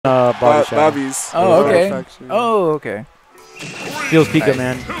Bobby's. Oh, okay. Oh, okay. Feels Pika,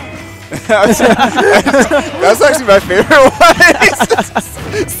 man. That's actually my favorite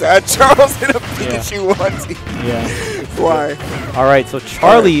one. Sad Charles in a Pikachu onesie. Yeah. Why? All right, so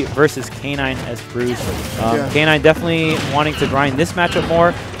Charlie versus K9sbruce. K9 definitely wanting to grind this matchup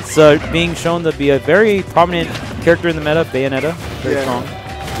more. It's being shown to be a very prominent character in the meta, Bayonetta. Very strong.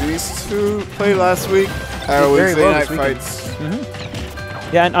 These two played last week. Wednesday night fights.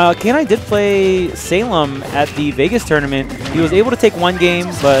 Yeah, and K9 did play Salem at the Vegas tournament. He was able to take one game,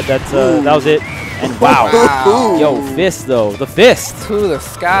 but that was it. And wow. Yo, fist though. The fist. To the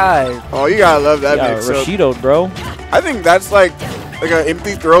sky. Oh, you gotta love that mix. Rashido, bro. I think that's like an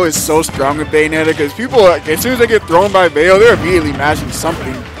empty throw is so strong with Bayonetta because people, as soon as they get thrown by Bayo, they're immediately mashing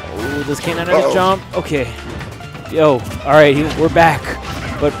something. Oh, does K9 jump? Okay. Yo, all right, we're back.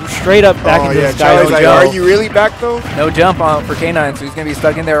 But straight up back into the sky. Like, are you really back though? No jump for K9, so he's going to be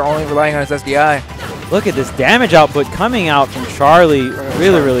stuck in there only relying on his SDI. Look at this damage output coming out from Charlie.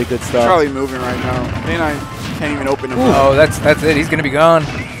 Really, really good stuff. Charlie moving right now. K9 can't even open him up. Oh, that's it. He's going to be gone.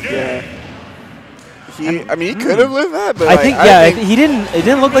 Yeah. I mean, he could have lived that, but I think he didn't. It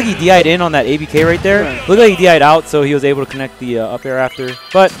didn't look like he DI'd in on that ABK right there. Looked like he DI'd out, so he was able to connect the up air after.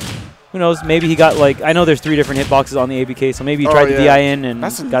 But who knows? Maybe he got like, I know there's 3 different hitboxes on the ABK, so maybe he tried to DI in and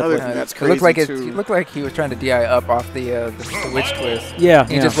got the. That's crazy. It looked like he was trying to DI up off the witch twist. Yeah.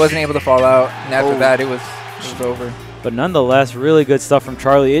 He just wasn't able to fall out, and after that, it was over. But nonetheless, really good stuff from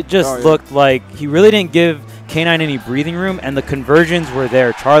Charlie. It just looked like he really didn't give K9 any breathing room, and the conversions were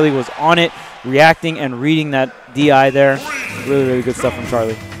there. Charlie was on it, reacting and reading that DI there. Really, really good stuff from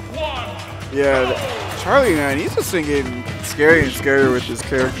Charlie. Yeah. Charlie, man, he's just getting scarier and scarier with this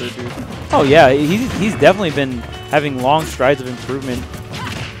character, dude. Oh, yeah. He's definitely been having long strides of improvement.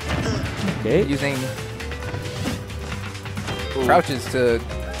 Okay. Using crouches to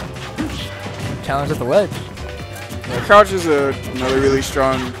challenge at the ledge. Yeah, crouch is another really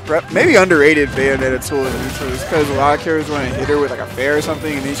strong, maybe underrated Bayonetta tool in Nitros because a lot of characters want to hit her with like a fair or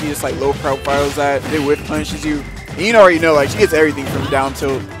something, and then she just like low profiles that. They whip punishes you. And you already know, like, she gets everything from down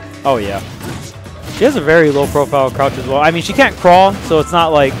tilt. Oh, yeah. She has a very low profile crouch as well. I mean, she can't crawl, so it's not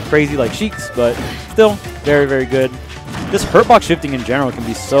like crazy like Sheik's, but still very, very good. This hurtbox shifting in general can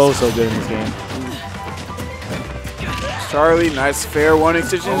be so, so good in this game. Charlie, nice fair one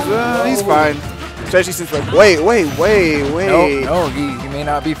extensions. He's fine. Especially since like, wait. No, he may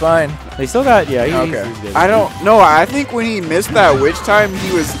not be fine. They still got, he's good. I don't know. I think when he missed that witch time,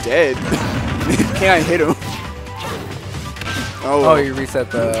 he was dead. Can't hit him. Oh, you reset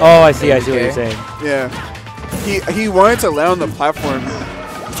the... Oh, I see what you're saying. Yeah. He wanted to land on the platform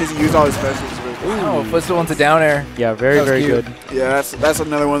because he used all his specials. Oh, footstool into down air. Yeah, very, very good. Yeah, that's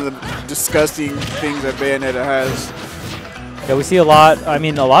another one of the disgusting things that Bayonetta has. Yeah, we see a lot. I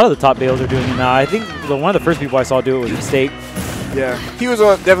mean, a lot of the top Bayos are doing it now. I think one of the first people I saw do it was Mistake. Yeah, he was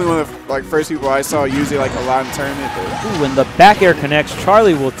definitely one of the first people I saw use it like a lot in tournament. Ooh, when the back air connects,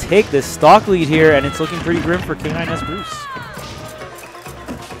 Charlie will take this stock lead here, and it's looking pretty grim for K9sbruce.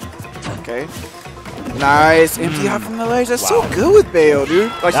 Okay. Nice. Empty hop from the ledge. That's so good with Bayo,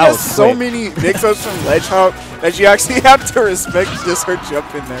 dude. Like, she has so many mix-ups from ledge hop that you actually have to respect just her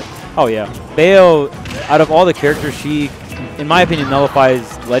jump in there. Oh, yeah. Bayo, out of all the characters, she, in my opinion,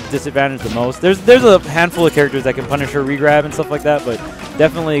 nullifies ledge disadvantage the most. There's a handful of characters that can punish her regrab and stuff like that, but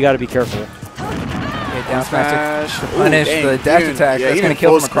definitely you got to be careful. Okay, down smash to punish the dash attack. That's going to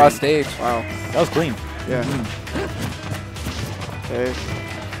kill him across stage. Wow. That was clean. Yeah. Okay.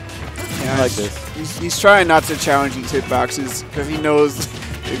 I like this. He's trying not to challenge these hitboxes because he knows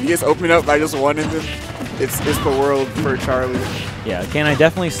if he gets opened up by just one of them, it's the world for Charlie. Yeah, K9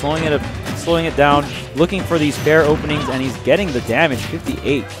 definitely slowing it down, looking for these fair openings, and he's getting the damage,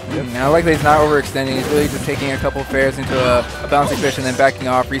 58. I like that he's not overextending. He's really just taking a couple fairs into a bouncing fish and then backing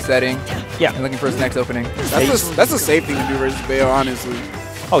off, resetting, and looking for his next opening. That's a safe thing to do versus Bayo, honestly.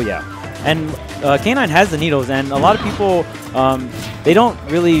 Oh, yeah. And K9 has the needles, and a lot of people, they don't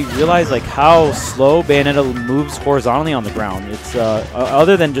really realize like how slow Bayonetta moves horizontally on the ground. It's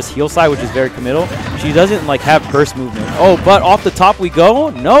other than just heel side, which is very committal, she doesn't like have burst movement. Oh, but off the top we go.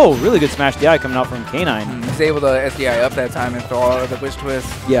 No, really good smash DI coming out from K9. He's able to SDI up that time and throw all of the witch twist.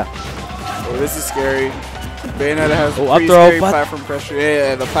 Yeah. Oh, this is scary. Bayonetta has up throw, scary platform pressure.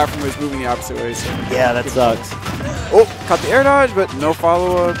 Yeah, the platform is moving the opposite way. So yeah, that sucks. Oh, caught the air dodge, but no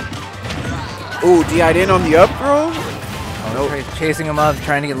follow-up. Oh, DI'd in on the up throw. Nope. Chasing him up,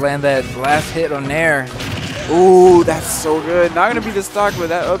 trying to land that last hit on Nair. Ooh, that's so good. Not going to be the stock, but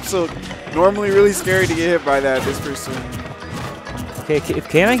that up so normally really scary to get hit by that this person. Okay, if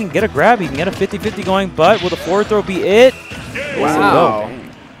K9 can get a grab, he can get a 50-50 going, but will the forward throw be it? Wow.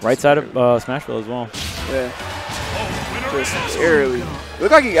 Right side of Smashville as well. Yeah. Just barely.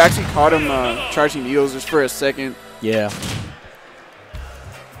 Looked like he actually caught him charging needles just for a second. Yeah.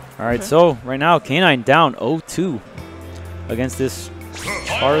 All right, so right now K9 down 0-2 against this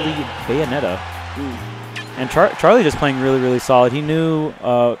Charlie Bayonetta. And Charlie just playing really, really solid. He knew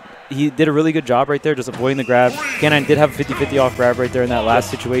he did a really good job right there just avoiding the grab. K9 did have a 50-50 off grab right there in that last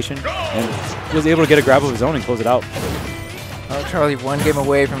situation and was able to get a grab of his own and close it out. Oh, Charlie one game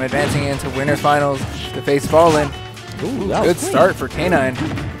away from advancing into winners finals to face Fallen. Ooh, good start for K9.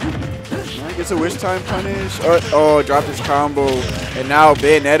 Gets a wish time punish. Oh, dropped his combo. And now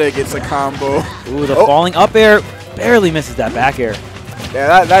Bayonetta gets a combo. Ooh, the falling up air barely misses that back air.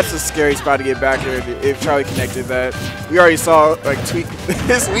 Yeah, that's a scary spot to get back there if Charlie connected that. We already saw like Tweak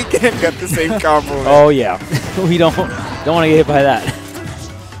this weekend got the same combo. Oh yeah, we don't want to get hit by that.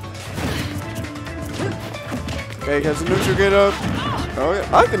 Okay, has the neutral get up. Oh yeah,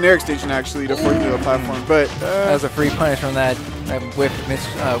 I like the Nair extension actually to force the platform, but that was a free punish from that whip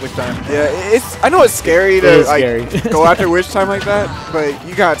time. Yeah, I know it's scary to go after wish time like that, but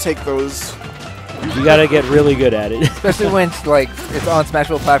you gotta take those. You gotta get really good at it, especially when it's on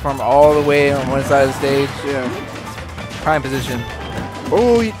Smashville platform all the way on one side of the stage. Yeah, prime position.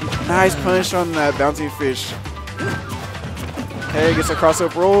 Oh, nice punish on that bouncing fish. Okay, gets a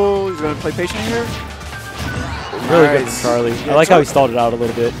cross-up roll. He's gonna play patient here. Really good from Charlie. Yeah, I like how he stalled it out a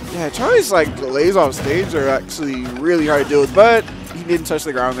little bit. Yeah, Charlie's delays off stage are actually really hard to deal with, but he didn't touch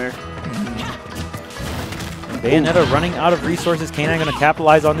the ground there. Bayonetta running out of resources. K9 going to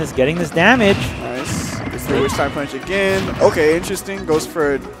capitalize on this, getting this damage. Nice. Gets the wish time punch again. Okay, interesting. Goes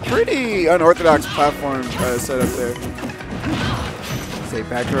for a pretty unorthodox platform setup there. Say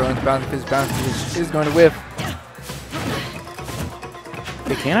back throw into bounce is going to whiff.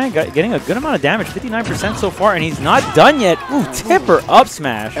 K9 getting a good amount of damage, 59% so far, and he's not done yet. Ooh, tipper up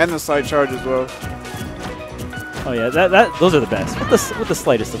smash. And the side charge as well. Oh yeah, those are the best. With the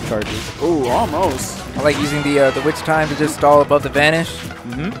slightest of charges. Ooh, almost. I like using the witch time to just stall above the vanish.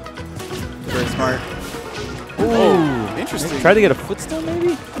 Very smart. Ooh, interesting. Try to get a footstool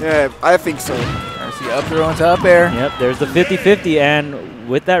maybe? Yeah, I think so. There's the up throw into up air. Yep, there's the 50-50, and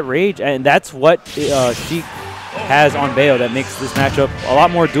with that rage, and that's what Sheik has on Bayo that makes this matchup a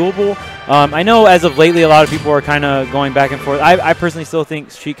lot more doable. I know as of lately a lot of people are kind of going back and forth. I personally still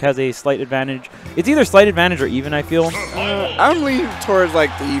think Sheik has a slight advantage. It's either slight advantage or even, I feel. I'm leaning towards the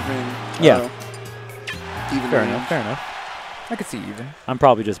even. Yeah. Even fair enough. I could see even. I'm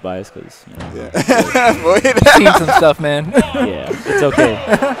probably just biased because, Yeah. Seen some stuff, man. Yeah, it's okay.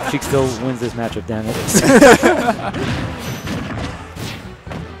 Sheik still wins this matchup, damn it.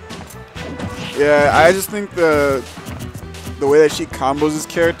 Yeah, I just think the way that she combos this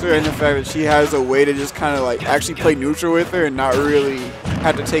character and the fact that she has a way to just kind of actually play neutral with her and not really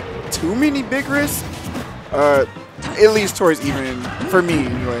have to take too many big risks, it leads towards even, for me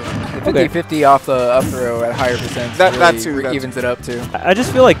anyway. 50-50 off the up throw at higher percent. That too. Evens it up too. I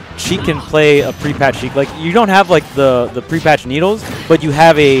just feel like Sheik can play a pre-patch Sheik. You don't have the pre-patch needles, but you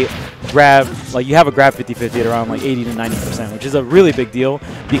have a grab, you have a grab 50-50 at around 80 to 90%, which is a really big deal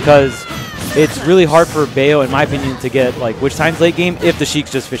because it's really hard for Bayo, in my opinion, to get which time's late game if the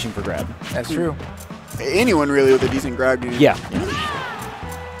Sheik's just fishing for grab. That's true. Anyone really with a decent grab game. Yeah.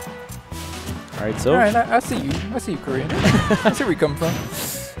 All right, so. All right, I see you. I see you, Korean. I see where you come from.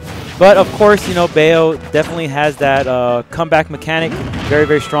 But of course, Bayo definitely has that comeback mechanic, very,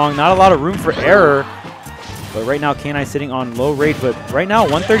 very strong. Not a lot of room for error. But right now, K9 sitting on low rage. But right now,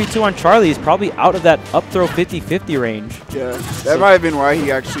 132 on Charlie is probably out of that up throw 50-50 range. Yeah, that might have been why he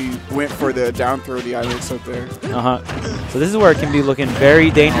actually went for the down throw the islets up there. So this is where it can be looking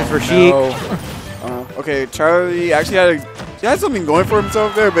very dangerous for Sheik. Okay, Charlie actually had something going for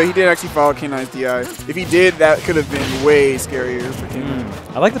himself there, but he didn't actually follow K9's DI. If he did, that could have been way scarier for K9.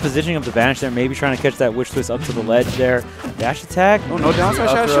 I like the positioning of the vanish there, maybe trying to catch that witch twist up to the ledge there. Dash attack. Oh, no downside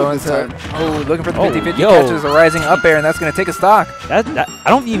shot shield this time. Oh, looking for the 50-50 catches a rising up air, and that's going to take a stock. I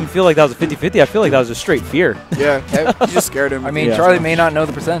don't even feel like that was a 50-50. I feel like that was just straight fear. Yeah, he just scared him. I mean, Charlie may not know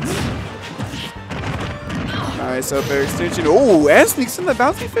the percents. Nice up air extension. Oh, and sneaks in the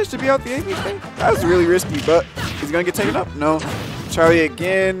bouncy fish to be out the ABK. That was really risky, but he's going to get taken up. No. Charlie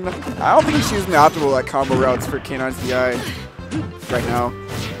again. I don't think he's using the optimal combo routes for K9's DI right now.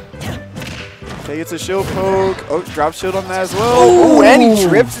 Okay, gets a shield poke. Oh, drop shield on that as well. Oh, and he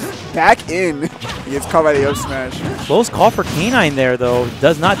trips back in. He gets caught by the up smash. Close call for K9 there, though.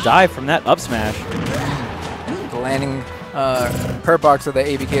 Does not die from that up smash. The landing hurt box of the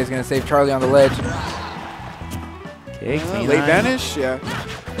ABK is going to save Charlie on the ledge. Okay, late vanish, yeah.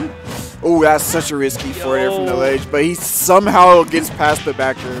 Oh, that's such a risky forward from the ledge, but he somehow gets past the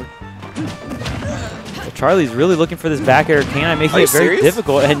back air. Charlie's really looking for this back air. K9 making it very serious?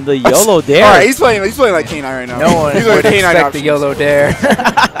 difficult, and the YOLO dare. All right, he's playing like K9 right now. No one he's would K9 expect options. the YOLO dare.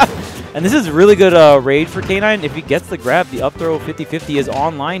 And this is really good raid for K9. If he gets the grab, the up throw 50-50 is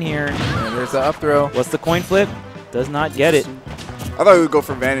online here. And there's the up throw. What's the coin flip? Does not get it. I thought we would go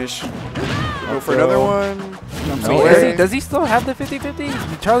for Vanish. Go for another one. No, does he still have the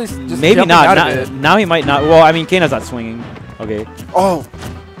 50-50? Charlie's just maybe not. out of it. Now he might not. Well, I mean, K9's not swinging. Okay. Oh.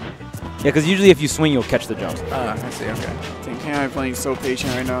 Yeah, because usually if you swing, you'll catch the jump. I see. Okay. I think K9 playing so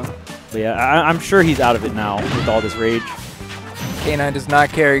patient right now. But yeah, I'm sure he's out of it now with all this rage. K9 does not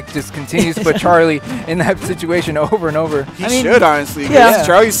care. He just continues to put Charlie in that situation over and over. He should, honestly. Yeah.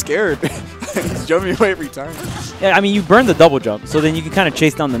 Charlie's scared. He's jumping away every time. Yeah, I mean, you burn the double jump, so then you can kind of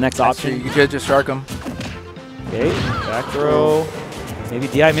chase down the next That's option. true. You could just shark him. Okay, back throw. Maybe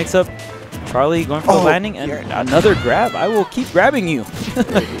DI mix up. Charlie going for the landing, and another grab. I will keep grabbing you. You're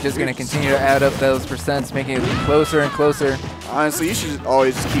just going to continue to add up those percents, making it closer and closer. Honestly, you should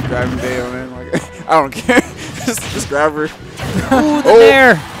always just keep grabbing Bayo, man. Like, I don't care. just grab her. Ooh,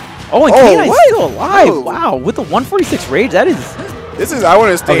 there. Oh, and K9's still alive. Oh. Wow, with the 146 rage, that is... This is, I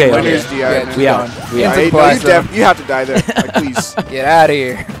want to stay in winner's DI. Yeah, We out. We out. You have to die there. Like, please. Get out of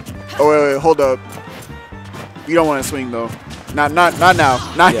here. Oh, wait, hold up. You don't want to swing, though. Not now.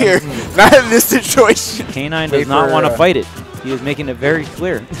 Not Yeah. here. Not in this situation. K9 does not want to fight it. He is making it very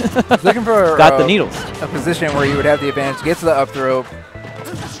clear. He's looking for Got the needles. a position where he would have the advantage. Gets to the up throw.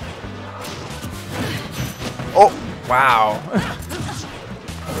 Oh. Wow.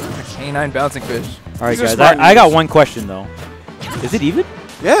 K9 bouncing fish. All right, These are guys. smart I got moves. one question, though. Is it even?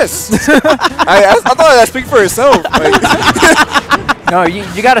 Yes. I thought that speak for itself. Like, No,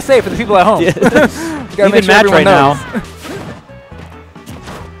 you got to say it for the people at home. Yeah. You got to make Even sure match everyone right now. knows.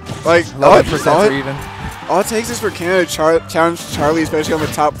 like Love that percents are even. all it takes is for Canada to challenge Charlie, especially on the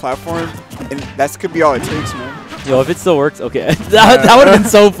top platform, and that could be all it takes, man. Yo, if it still works, okay. that would have been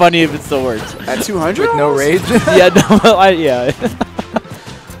so funny if it still works. At 200? With no rage. Yeah, no, yeah.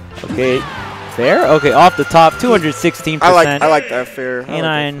 Okay, fair. Okay, off the top, 216%. I like that fair.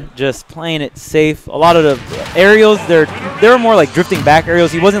 K9 just playing it safe. A lot of the aerials, they were more like drifting back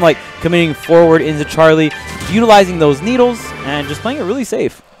aerials. He wasn't like committing forward into Charlie, utilizing those needles and just playing it really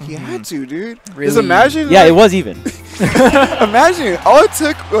safe. He had to, dude. Really? Just imagine. Yeah, like, it was even. Imagine all it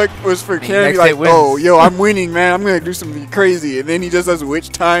took was for Canada to be like, next hit oh, wins. yo, I'm winning, man. I'm gonna do something crazy, and then he just has witch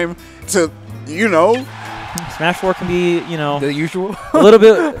time to, Smash 4 can be, The usual. a little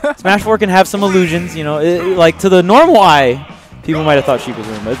bit. Smash 4 can have some illusions, like to the normal eye, people might have thought Sheik was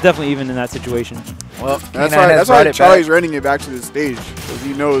winning, but it's definitely even in that situation. Well, That's why Charlie's running it back to the stage, because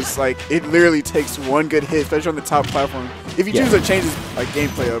he knows like it literally takes one good hit, especially on the top platform. If he chooses to change his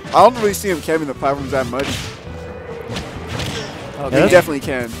gameplay up, I don't really see him camping the platforms that much. Oh, He definitely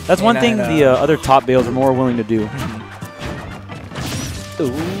can. That's one thing K9, the other top bales are more willing to do.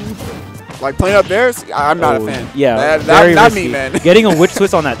 Ooh. Like playing up there, I'm not a fan. Yeah, Not risky. me, man. Getting a witch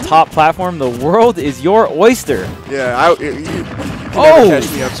twist on that top platform, the world is your oyster. Yeah, you can never Oh,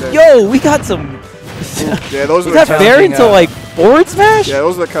 catch me upset. yo, we got some. Yeah, those Was are that fair challenging, into like forward smash? Yeah,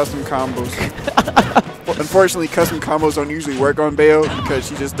 those are the custom combos. Unfortunately, custom combos don't usually work on Bayo because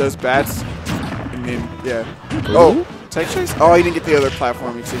she just does bats. And then, yeah. Ooh. Oh, tech chase? Oh, he didn't get the other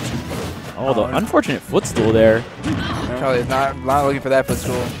platform extension. Oh, the unfortunate footstool there. Charlie is not looking for that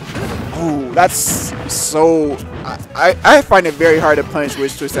footstool. Ooh, that's so... I find it very hard to punish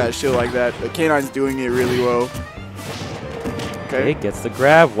Witch Twist at a shield like that. But K9's doing it really well. Okay, gets the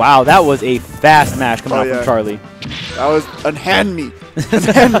grab. Wow, that was a fast mash coming out from Charlie. That was unhand me.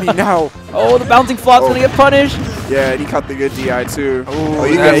 Unhand me now. Oh, the bouncing flop's going to get punished. Yeah, and he caught the good DI too. Oh,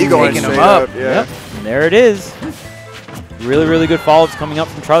 you going taking straight him up. Yeah. Yep, and there it is. Really, really good follow-ups coming up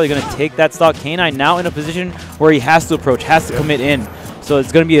from Charlie. Going to take that stock. K9 now in a position where he has to approach, has to commit in. So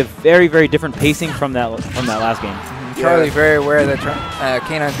it's going to be a very, very different pacing from that last game. Charlie very aware that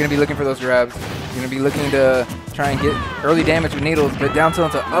K9 is going to be looking for those grabs. He's going to be looking to try and get early damage with needles, but down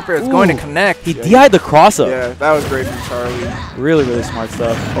tilt into up air is going to connect. He DI'd the cross-up. Yeah, that was great from Charlie. Really, really smart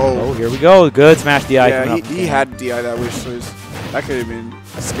stuff. Oh, here we go. Good smash DI. Yeah, he had to DI that wish twist. That could have been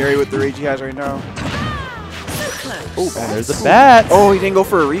scary with the rage he has right now. Oh, there's the bat. Oh, he didn't go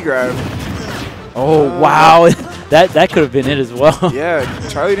for a regrab. Oh, wow. that could have been it as well. Yeah,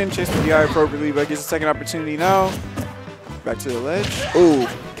 Charlie didn't chase the DI appropriately, but gets a second opportunity now. Back to the ledge. Oh,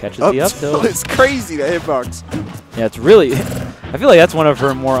 catches the up tilt. It's crazy, that hitbox. Yeah, it's really... I feel like that's one of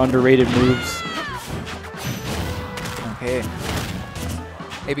her more underrated moves. Okay.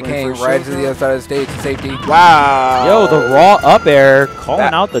 ABKing right to the other side of the stage to safety. Wow. Yo, the raw up air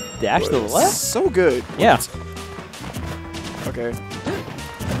calling out the dash to the left. So good. Yeah. Okay.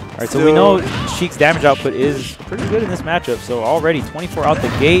 All right, so we know Sheik's damage output is pretty good in this matchup. So already 24 out the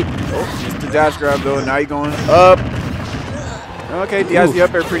gate. Oh, just the dash grab though. Now you're going up. Okay, he has the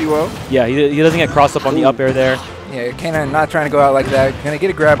up air pretty well. Yeah, he doesn't get crossed up on the up air there. Yeah, K9 not trying to go out like that. Gonna get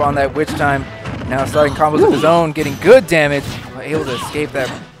a grab on that witch time. Now starting combos of his own, getting good damage. Able to escape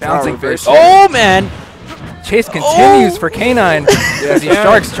that bouncing fish. Oh, man. Chase continues for K9 as he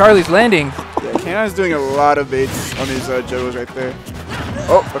sharks Charlie's landing. Yeah, K9's doing a lot of baits on his juggles right there.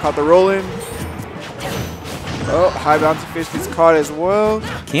 Oh, look out the roll in. Oh, high bouncy fish gets caught as well.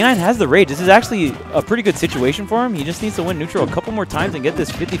 K9 has the rage. This is actually a pretty good situation for him. He just needs to win neutral a couple more times and get this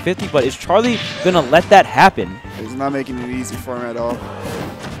 50-50, but is Charlie going to let that happen? He's not making it easy for him at all.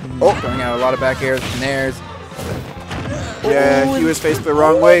 Oh, throwing out a lot of back airs and airs. Yeah, he was faced the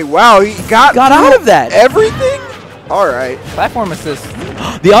wrong way. Wow, he got out of that. Everything? All right. Platform assist.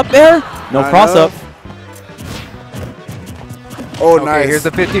 The up air? No cross up. Oh, okay, nice. Here's the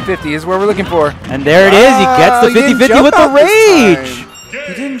 50-50. Is what we're looking for. And there it is. He gets the 50-50 with the rage.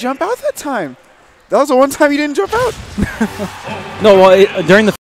 He didn't jump out that time. That was the one time he didn't jump out. No, well, during the